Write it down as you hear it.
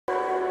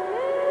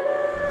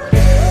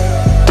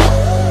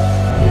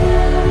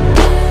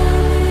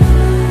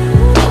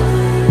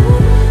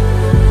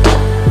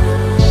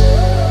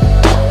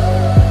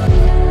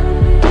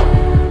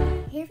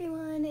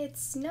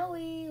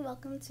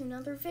to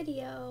another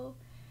video.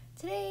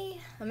 Today,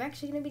 I'm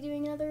actually going to be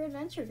doing another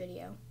adventure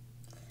video.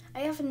 I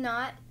have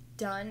not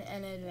done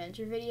an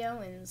adventure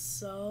video in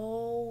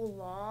so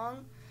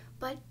long,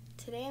 but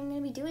today I'm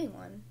going to be doing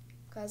one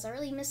because I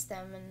really missed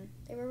them and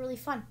they were really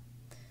fun.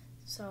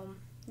 So,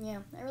 yeah,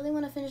 I really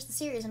want to finish the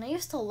series, and I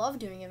used to love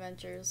doing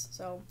adventures,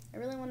 so I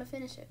really want to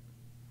finish it.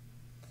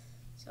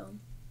 So,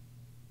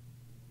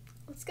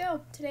 let's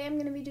go. Today I'm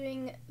going to be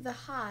doing the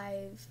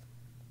Hive.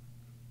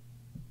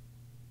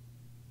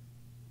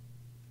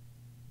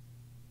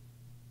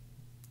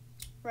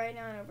 Right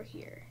on over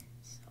here.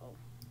 So,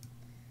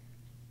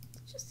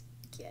 let's just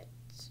get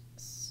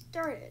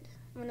started.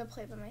 I'm going to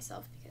play by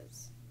myself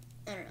because,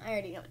 I don't know, I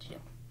already know what to do.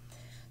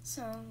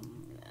 So, I'm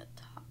going to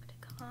talk to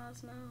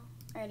Cosmo.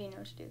 I already know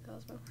what to do,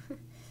 Cosmo.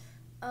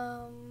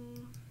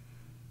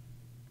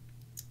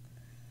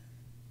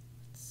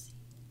 Let's see.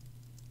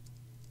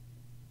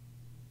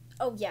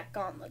 Oh, yeah,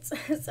 gauntlets.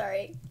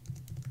 Sorry.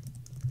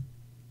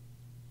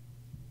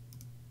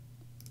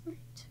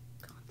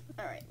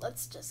 Alright,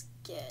 let's just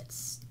get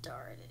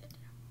started.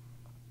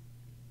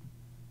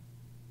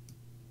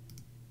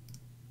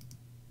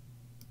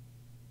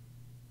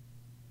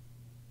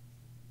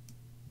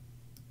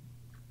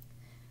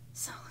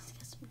 So, let's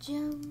get some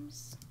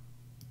gems.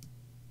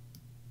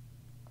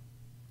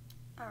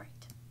 Alright.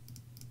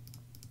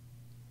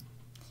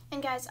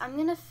 And guys, I'm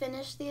gonna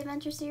finish the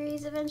adventure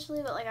series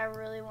eventually, but like I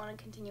really want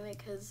to continue it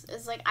because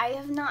it's like I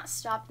have not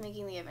stopped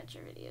making the adventure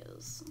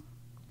videos.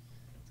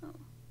 So,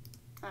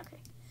 okay.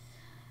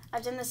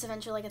 I've done this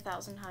adventure like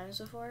 1,000 times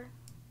before.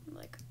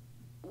 Like,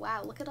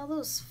 wow, look at all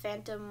those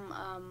phantom,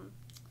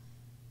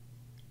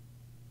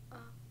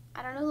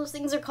 I don't know what those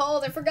things are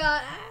called, I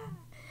forgot.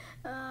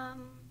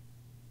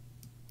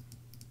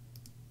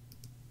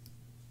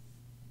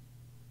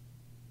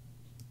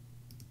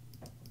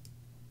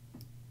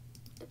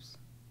 Oops,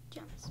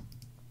 gems.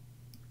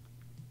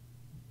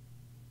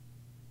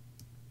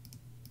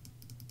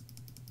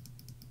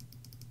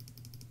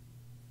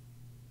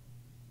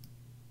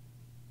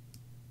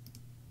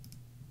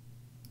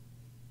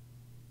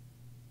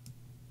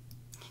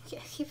 I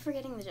keep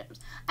forgetting the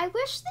gems. I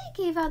wish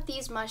they gave out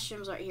these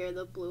mushrooms right here,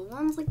 the blue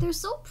ones. Like, they're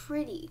so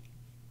pretty.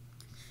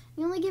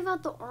 You only give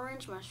out the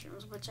orange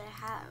mushrooms, which I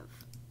have.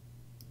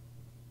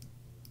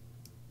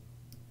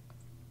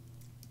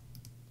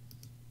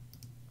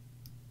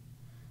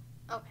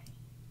 Okay.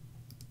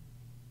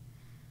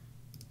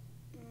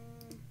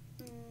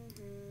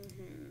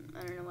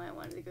 I don't know why I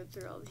wanted to go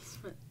through all these,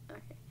 but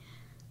okay.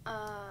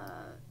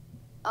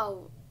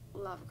 Oh,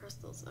 lava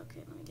crystals.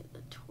 Okay, let me get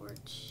the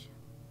torch.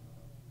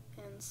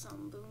 And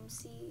some boom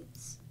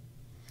seeds.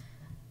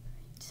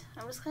 Right.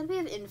 I'm just glad we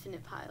have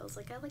infinite piles.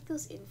 Like, I like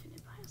those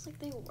infinite piles. Like,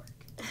 they work.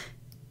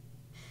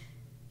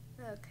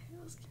 Okay,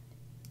 let's get it.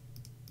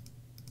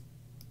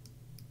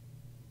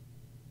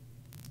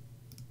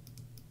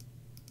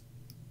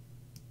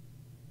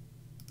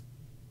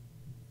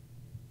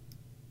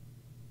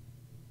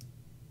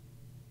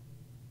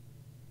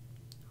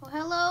 Oh,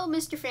 hello,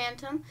 Mr.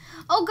 Phantom.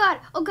 Oh, God.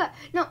 Oh, God.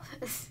 No.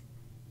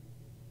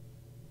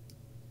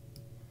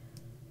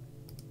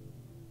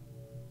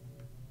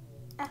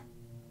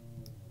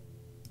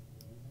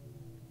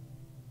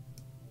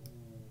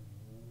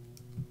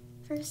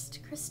 First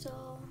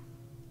crystal.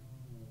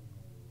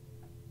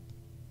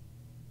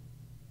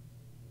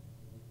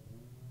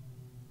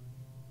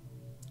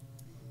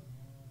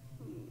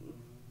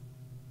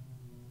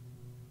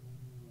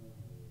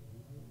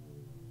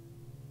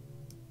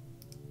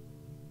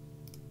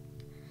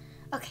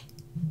 Okay.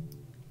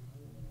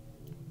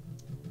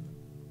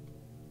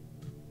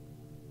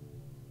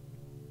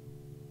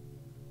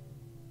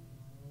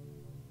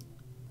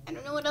 I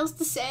don't know what else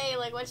to say.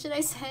 Like, what should I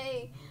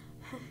say?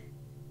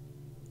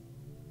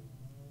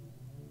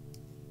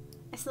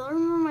 I still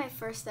remember my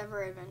first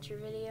ever adventure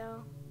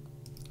video.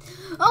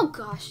 Oh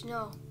gosh,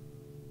 no.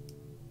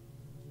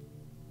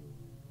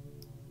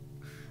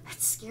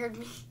 That scared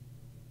me.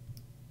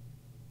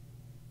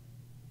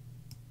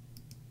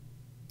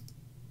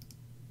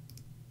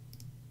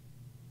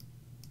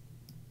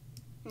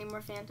 Any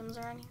more phantoms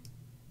around here?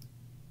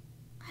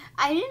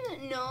 I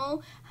didn't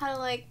know how to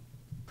like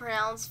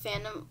pronounce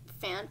phantom.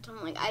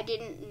 Like, I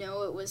didn't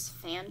know it was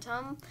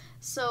phantom.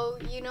 So,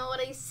 you know what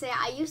I say?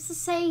 I used to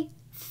say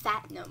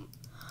fatnum.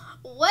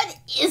 What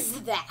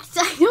is that?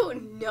 I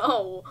don't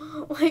know.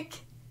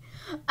 Like,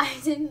 I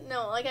didn't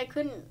know. Like, I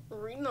couldn't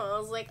read them. I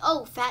was like,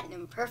 oh,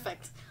 fatnum,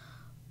 perfect.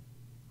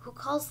 Who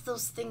calls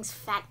those things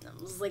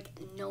fatnums? Like,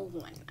 no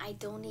one. I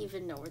don't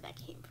even know where that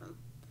came from.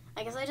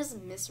 I guess I just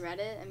misread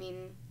it. I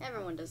mean,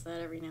 everyone does that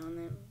every now and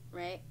then,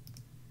 right?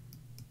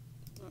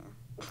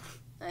 Yeah.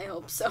 I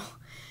hope so.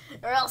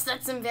 Or else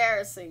that's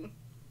embarrassing.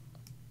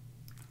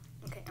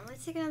 Okay, I'm gonna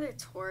take another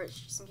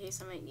torch just in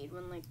case I might need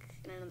one, like,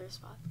 in another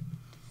spot.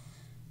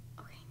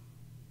 Okay.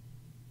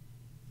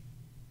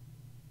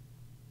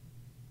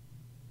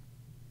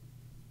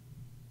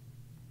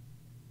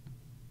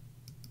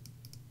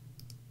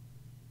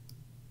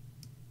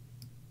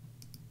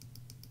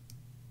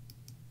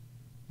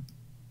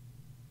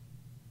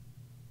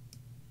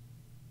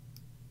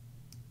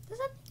 Does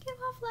that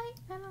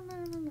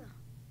light? No.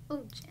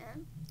 Oh,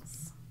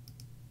 gems.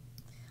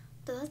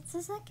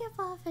 Does that give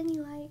off any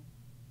light?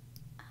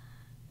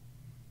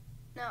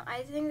 No,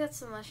 I think that's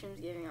the mushrooms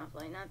giving off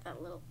light, not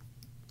that little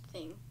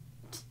thing.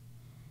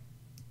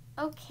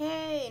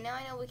 Okay, now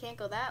I know we can't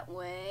go that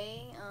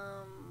way.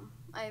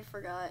 I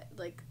forgot,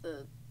 like,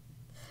 the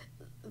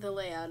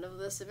layout of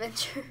this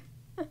adventure.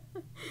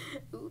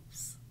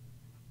 Oops.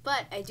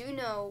 But I do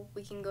know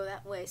we can go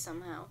that way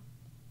somehow.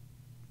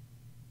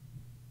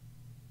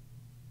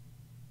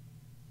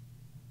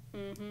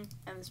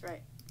 I was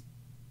right.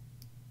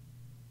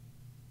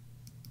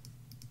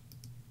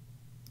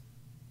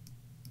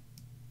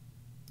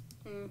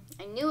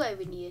 I knew I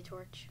would need a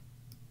torch.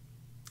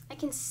 I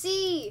can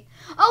see!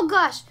 Oh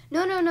gosh!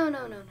 No.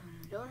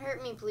 Don't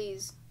hurt me,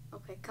 please.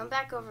 Okay, come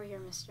back over here,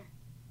 Mr.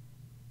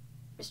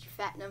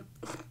 Fatnum.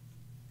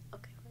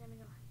 Okay, we're gonna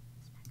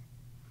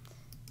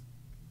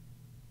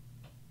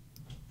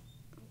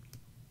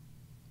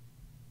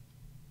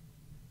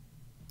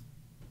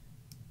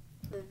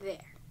go there.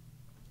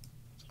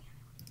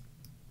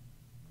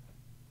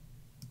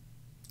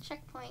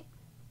 Checkpoint.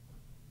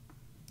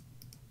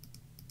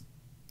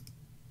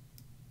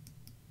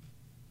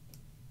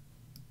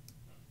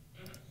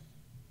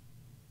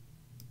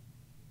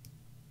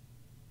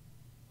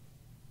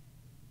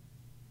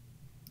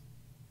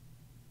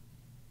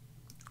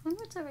 I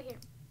wonder what's over here.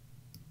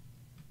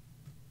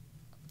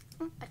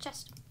 A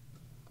chest.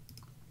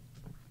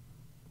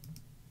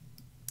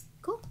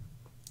 Cool.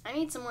 I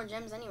need some more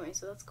gems anyway,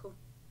 so that's cool.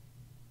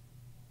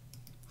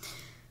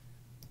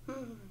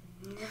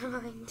 Never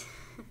mind.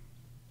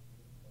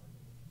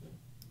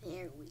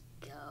 There we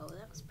go.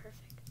 That was perfect.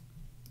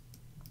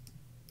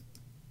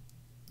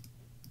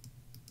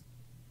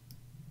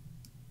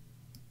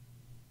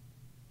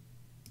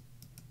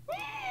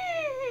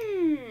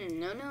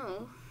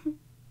 No.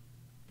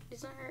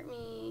 Please don't hurt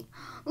me.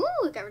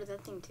 Ooh, I got rid of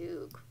that thing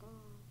too. Cool.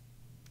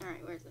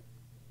 Alright, where is it?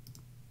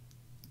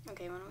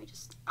 Okay, why don't we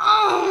just...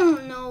 Oh,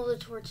 no, the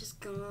torch is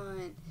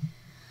gone.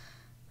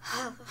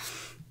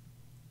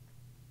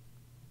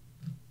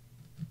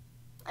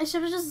 I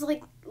should have just,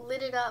 like,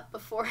 lit it up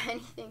before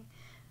anything.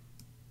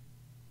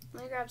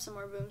 Let me grab some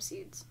more boom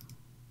seeds.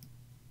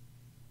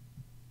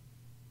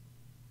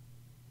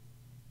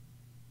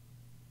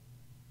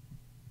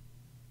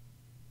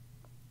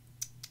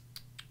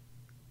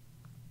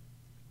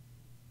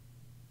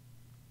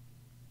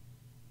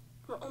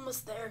 We're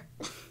almost there.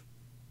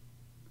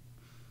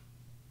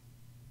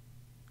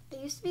 I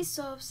used to be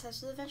so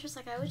obsessed with adventures.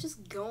 Like, I would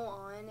just go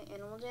on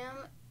Animal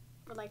Jam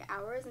for like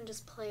hours and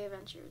just play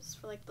adventures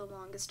for like the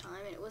longest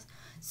time, and it was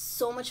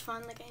so much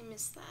fun. Like, I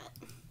miss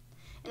that.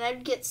 And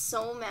I'd get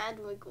so mad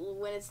like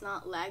when it's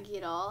not laggy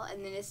at all,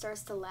 and then it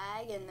starts to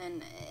lag, and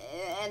then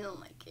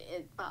like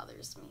it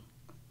bothers me.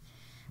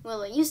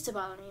 Well, it used to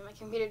bother me. My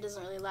computer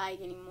doesn't really lag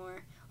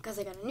anymore because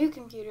I got a new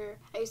computer.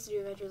 I used to do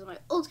adventures on my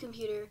old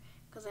computer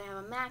because I have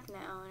a Mac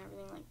now and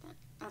everything like that.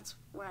 That's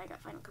where I got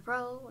Final Cut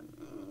Pro, and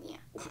yeah.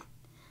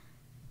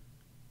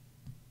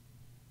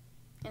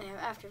 And I have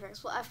After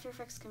Effects. Well, After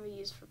Effects can be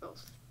used for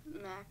both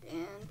Mac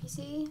and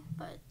PC,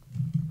 but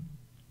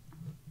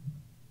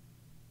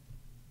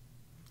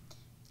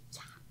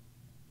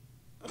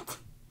yeah.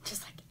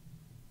 Just like,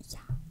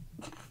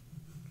 yeah.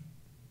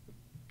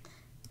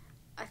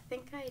 I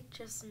think I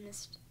just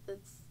missed the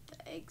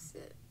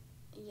exit.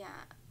 Yeah,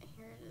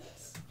 here it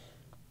is.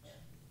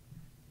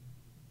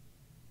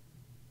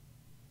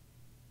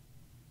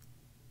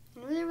 I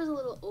knew there was a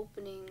little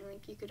opening,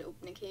 like you could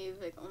open a cave,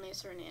 like only a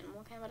certain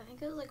animal can, but I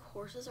think it was like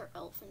horses or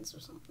elephants or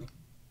something.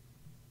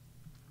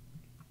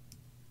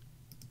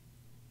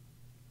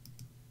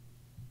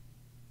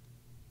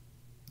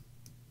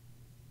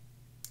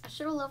 I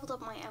should have leveled up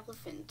my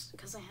elephant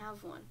because I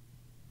have one.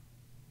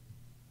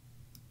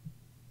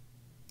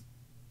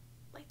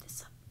 Light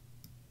this up.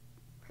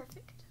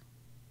 Perfect.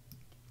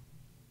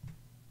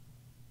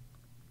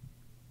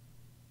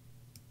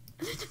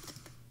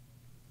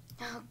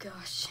 Oh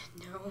gosh,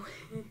 no.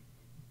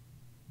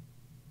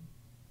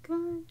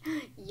 Come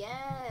on.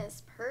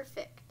 Yes,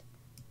 perfect.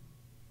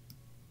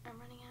 I'm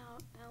running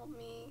out. Help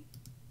me.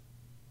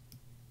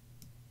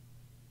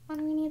 What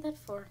do we need that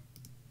for?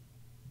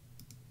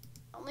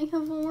 I only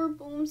have one more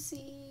boom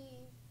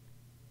seed.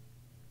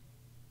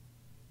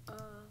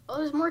 Oh,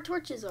 there's more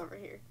torches over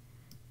here.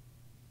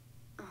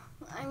 Oh,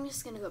 I'm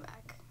just gonna go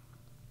back.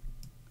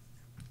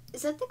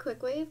 Is that the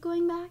quick way of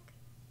going back?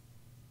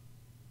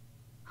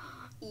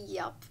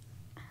 Yup.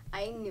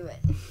 I knew it.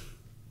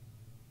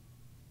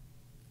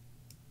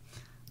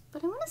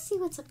 But I want to see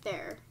what's up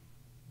there.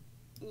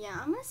 Yeah,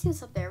 I'm gonna see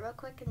what's up there real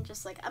quick and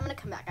just like, I'm gonna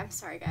come back. I'm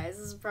sorry guys,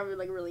 this is probably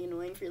like really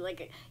annoying for you.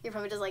 Like, you're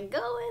probably just like, go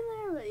in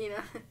there, but you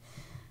know.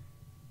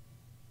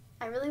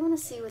 I really want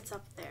to see what's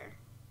up there.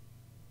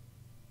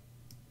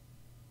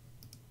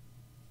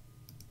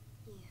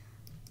 Yeah.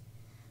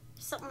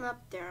 There's something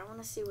up there. I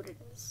want to see what it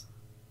is.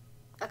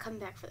 I'll come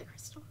back for the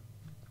crystal.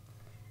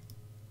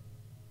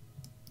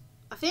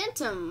 A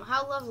phantom!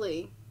 How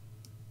lovely.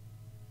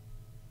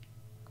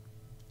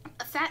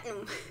 A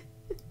fatnum.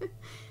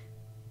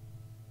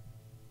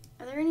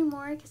 Are there any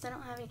more? Because I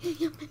don't have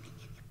any.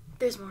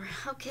 There's more.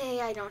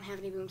 Okay, I don't have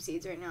any boom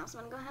seeds right now, so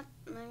I'm gonna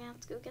have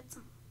to go get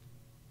some.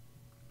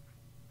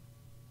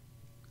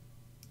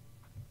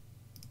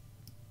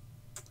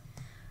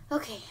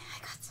 Okay, I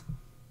got some.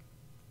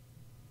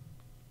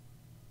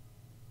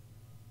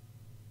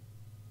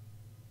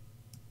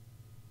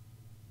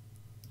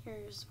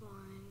 Here's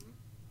one.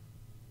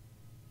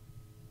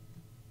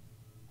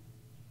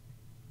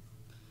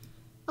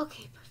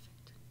 Okay,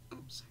 perfect. Oh,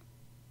 sorry.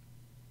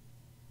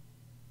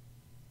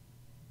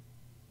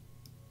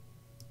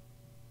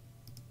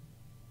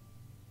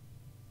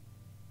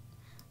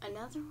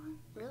 Another one?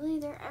 Really?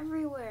 They're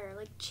everywhere.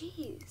 Like,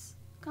 jeez.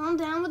 Calm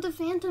down with the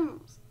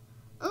phantoms.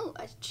 Oh,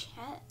 a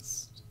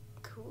chest.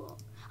 Cool.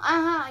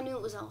 Aha, I knew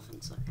it was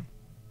elephant, sorry.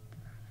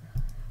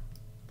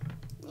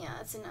 Yeah,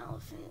 it's an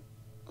elephant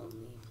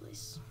only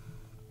place.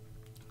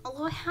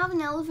 Although I have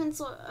an elephant,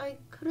 so I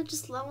could have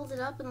just leveled it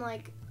up and,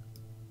 like,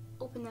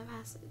 opened that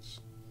passage.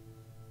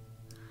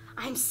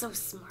 I'm so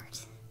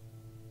smart.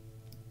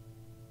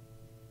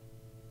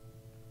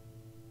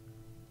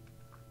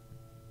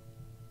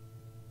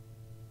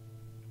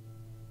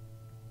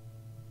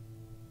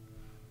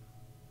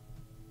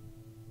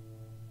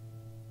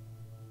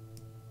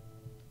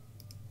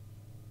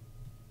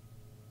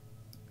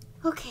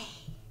 Okay,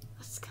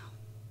 let's go.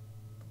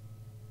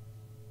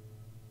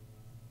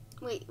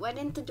 Wait, why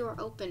didn't the door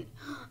open?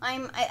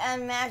 I'm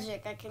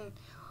magic. I can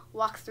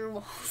walk through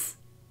walls.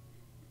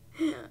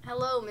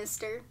 Hello,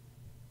 mister.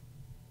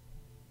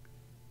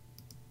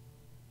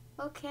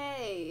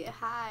 Okay,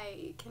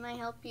 hi. Can I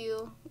help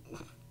you?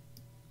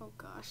 Oh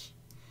gosh.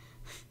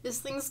 This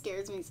thing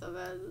scares me so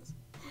bad.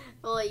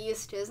 Well, it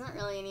used to. It's not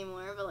really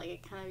anymore, but like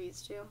it kind of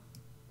used to.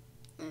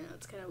 I know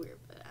it's kind of weird,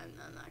 but I'm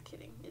not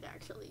kidding. It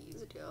actually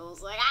used to. I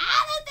was like,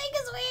 that thing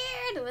is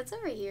weird. What's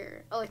over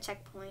here? Oh, a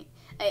checkpoint.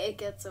 It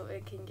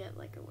can get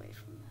like away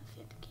from the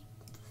phantom key.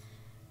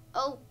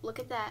 Oh, look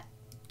at that.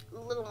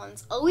 The little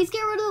ones. Always get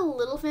rid of the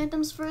little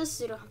phantoms first,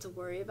 so you don't have to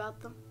worry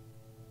about them.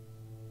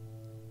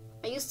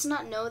 I used to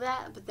not know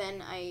that, but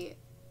then I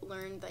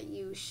learned that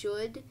you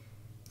should,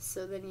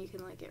 so then you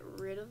can like get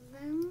rid of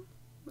them.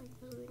 Like,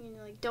 you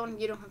know, like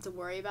you don't have to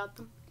worry about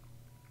them.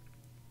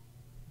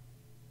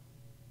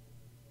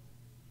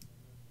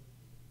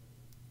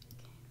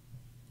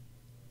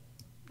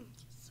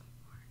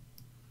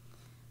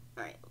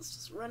 Alright, let's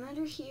just run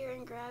under here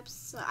and grab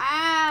some.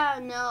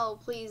 No,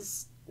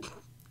 please.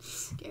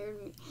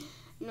 Scared me.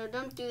 No,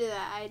 don't do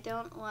that. I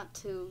don't want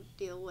to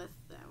deal with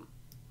them.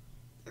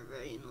 They're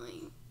very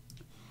annoying.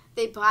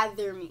 They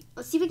bother me.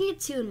 Let's see if we can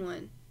get 2 in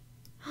 1.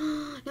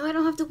 No, I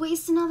don't have to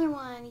waste another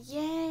one.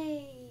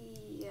 Yay.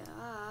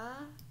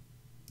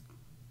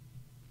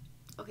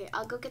 Okay,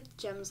 I'll go get the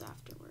gems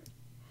afterward.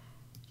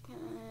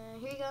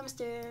 Here you go,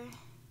 mister.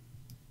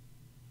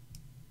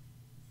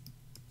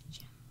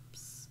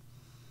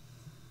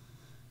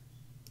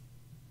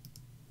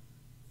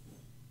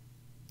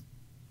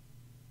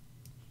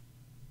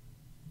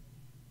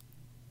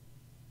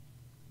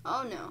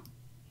 Oh no.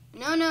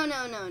 No, no,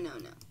 no, no, no,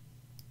 no.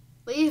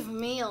 Leave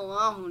me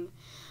alone.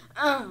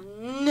 Oh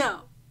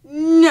no.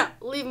 No.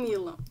 Leave me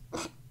alone.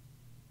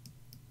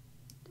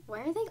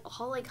 Why are they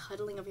all like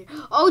huddling up here?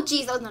 Oh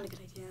jeez, that was not a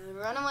good idea.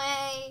 Run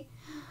away.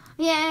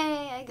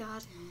 Yay, I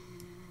got it.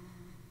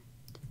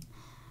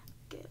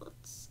 Okay,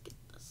 let's get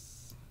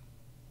this.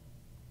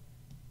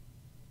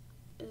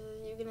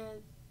 You're gonna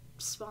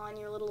spawn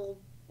your little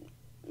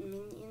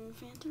minion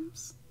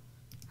phantoms?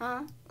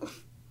 Huh?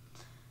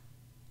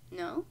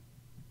 No?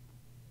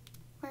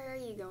 Where are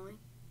you going?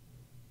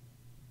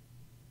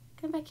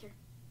 Come back here.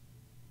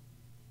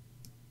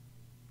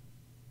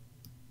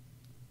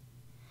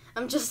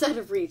 I'm just out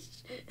of reach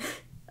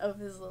of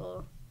his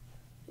little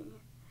thing.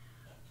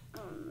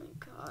 Oh my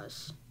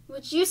gosh.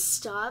 Would you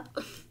stop?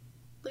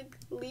 Like,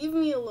 leave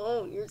me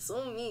alone. You're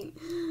so mean.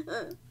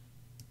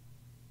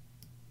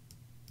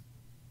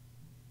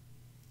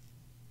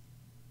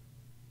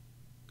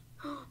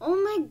 Oh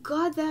my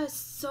god, there's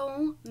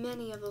so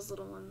many of those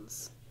little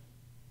ones.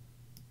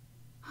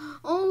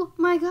 Oh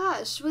my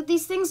gosh, would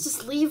these things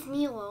just leave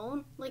me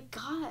alone? Like,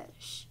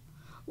 gosh.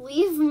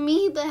 Leave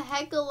me the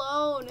heck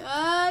alone.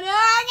 Oh no,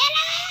 get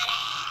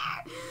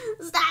out of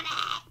here! Stop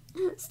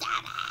it!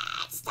 Stop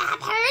it! Stop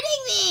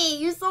hurting me!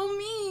 You're so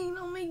mean.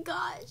 Oh my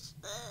gosh.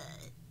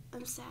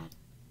 I'm sad.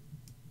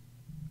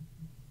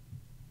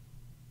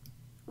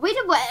 Wait,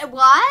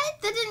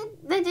 what?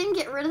 They didn't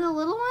get rid of the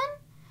little one?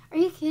 Are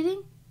you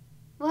kidding?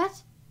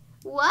 What?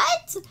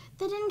 What?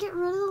 They didn't get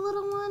rid of the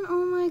little one?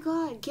 Oh my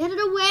god. Get it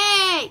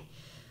away!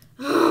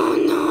 Oh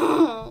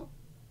no!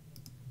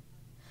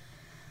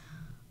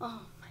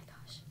 Oh my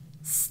gosh.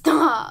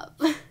 Stop!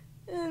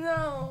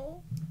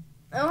 No.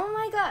 Oh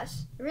my gosh.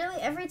 Really?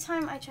 Every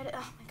time I try to...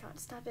 Oh my god.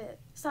 Stop it.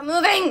 Stop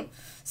moving!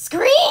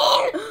 Screen!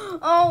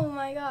 Oh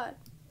my god.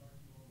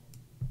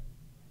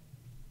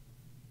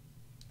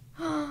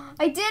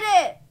 I did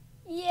it!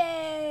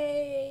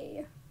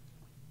 Yay!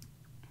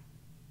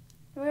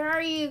 Where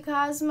are you,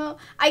 Cosmo?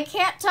 I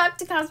can't talk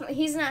to Cosmo.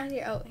 He's not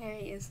here. Oh, here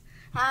he is.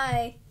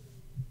 Hi.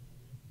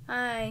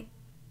 Hi.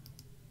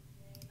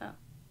 Oh.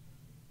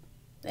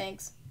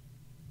 Thanks.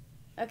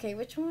 Okay,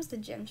 which one was the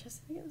gem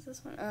chest? I think it was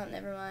this one. Oh,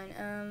 never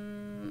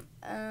mind.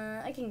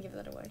 I can give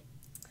that away.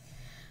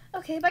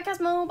 Okay, bye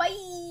Cosmo,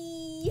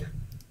 bye!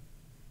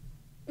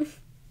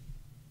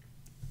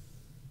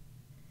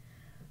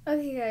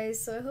 Okay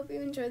guys, so I hope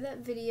you enjoyed that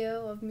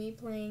video of me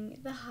playing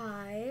the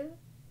Hive.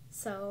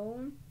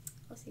 So,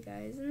 I'll see you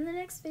guys in the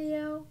next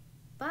video.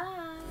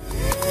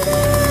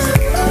 Bye!